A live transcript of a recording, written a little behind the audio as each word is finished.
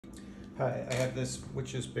Hi, I have this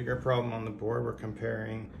which is bigger problem on the board. We're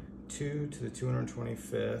comparing 2 to the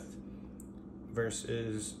 225th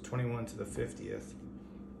versus 21 to the 50th.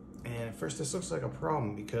 And at first this looks like a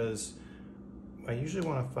problem because I usually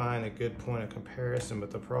want to find a good point of comparison,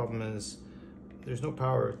 but the problem is there's no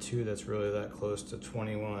power of 2 that's really that close to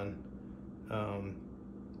 21. I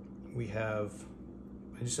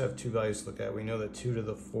just have two values to look at. We know that 2 to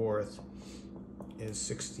the 4th is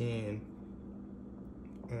 16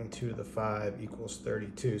 and 2 to the 5 equals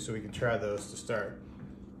 32. So we can try those to start.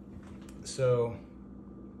 So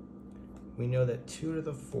we know that 2 to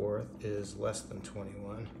the 4th is less than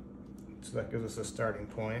 21. So that gives us a starting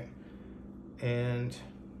point. And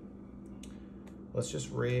let's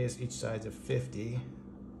just raise each side to 50,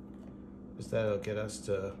 because that'll get us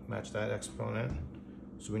to match that exponent.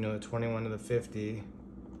 So we know that 21 to the 50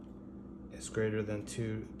 is greater than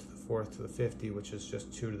 2 to the 4th to the 50, which is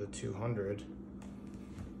just 2 to the 200.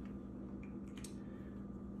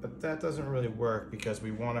 But that doesn't really work because we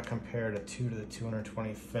want to compare to 2 to the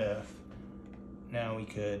 225th. Now we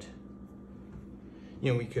could,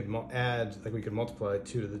 we could we could multiply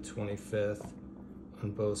 2 to the 25th on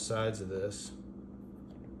both sides of this.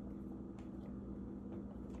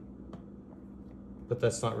 But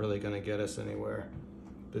that's not really going to get us anywhere,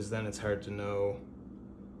 because then it's hard to know.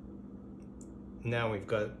 Now we've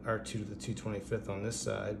got our 2 to the 225th on this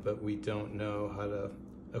side, but we don't know how to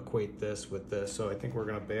equate this with this. So I think we're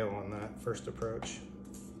going to bail on that first approach.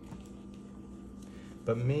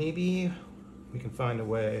 But maybe we can find a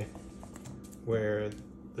way where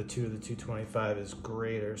the 2 to the 225 is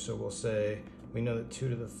greater. So we'll say we know that 2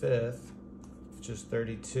 to the 5th, which is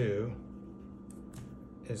 32,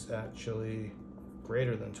 is actually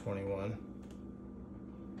greater than 21.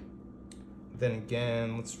 Then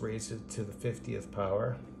again, let's raise it to the 50th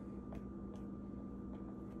power.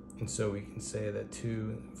 And so we can say that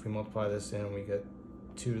 2, if we multiply this in, we get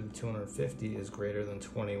 2 to the 250 is greater than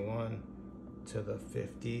 21 to the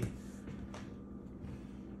 50.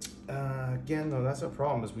 Again, though, that's a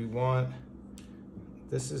problem, is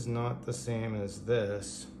this is not the same as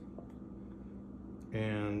this.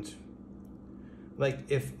 And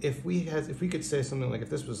like if we could say something like,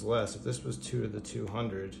 if this was less, if this was 2 to the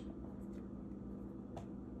 200,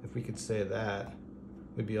 if we could say that,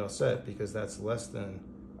 we'd be all set, because that's less than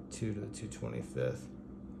 2 to the 225th.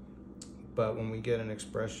 But when we get an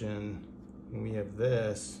expression, when we have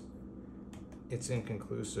this, it's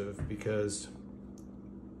inconclusive, because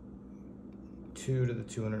 2 to the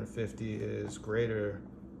 250 is greater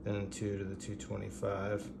than 2 to the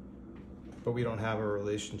 225, but we don't have a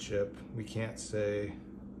relationship. We can't say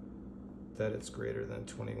that it's greater than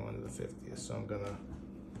 21 to the 50th, so I'm gonna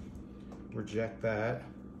reject that.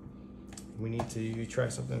 We need to try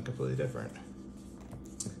something completely different.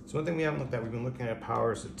 So one thing we haven't looked at, we've been looking at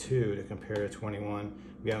powers of 2 to compare to 21.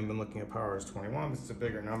 We haven't been looking at powers of 21 because it's a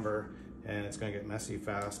bigger number and it's going to get messy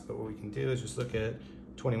fast. But what we can do is just look at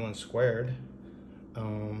 21 squared.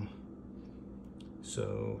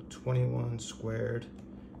 So 21 squared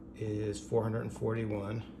is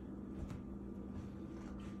 441.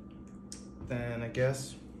 Then I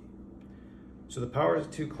guess, so the powers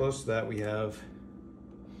of 2 close to that, we have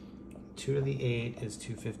 2 to the 8 is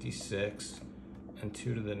 256. And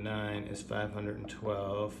 2 to the 9 is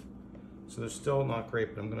 512. So they're still not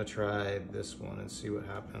great, but I'm gonna try this one and see what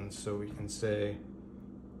happens. So we can say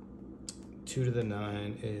 2 to the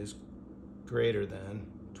 9 is greater than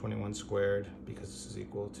 21 squared, because this is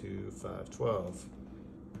equal to 512.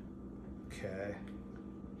 Okay.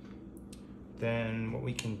 Then what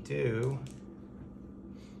we can do,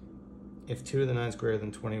 if 2 to the 9 is greater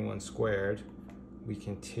than 21 squared, we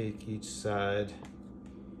can take each side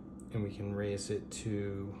and we can raise it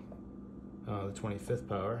to the 25th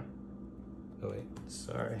power. Oh wait,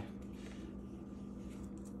 sorry.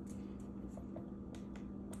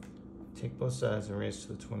 Take both sides and raise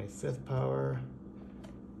to the 25th power.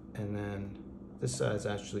 And then this side is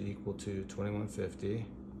actually equal to 2150.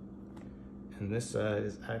 And this side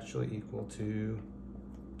is actually equal to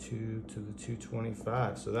 2 to the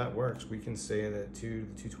 225. So that works. We can say that 2 to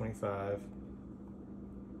the 225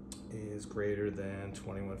 is greater than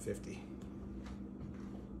 2150.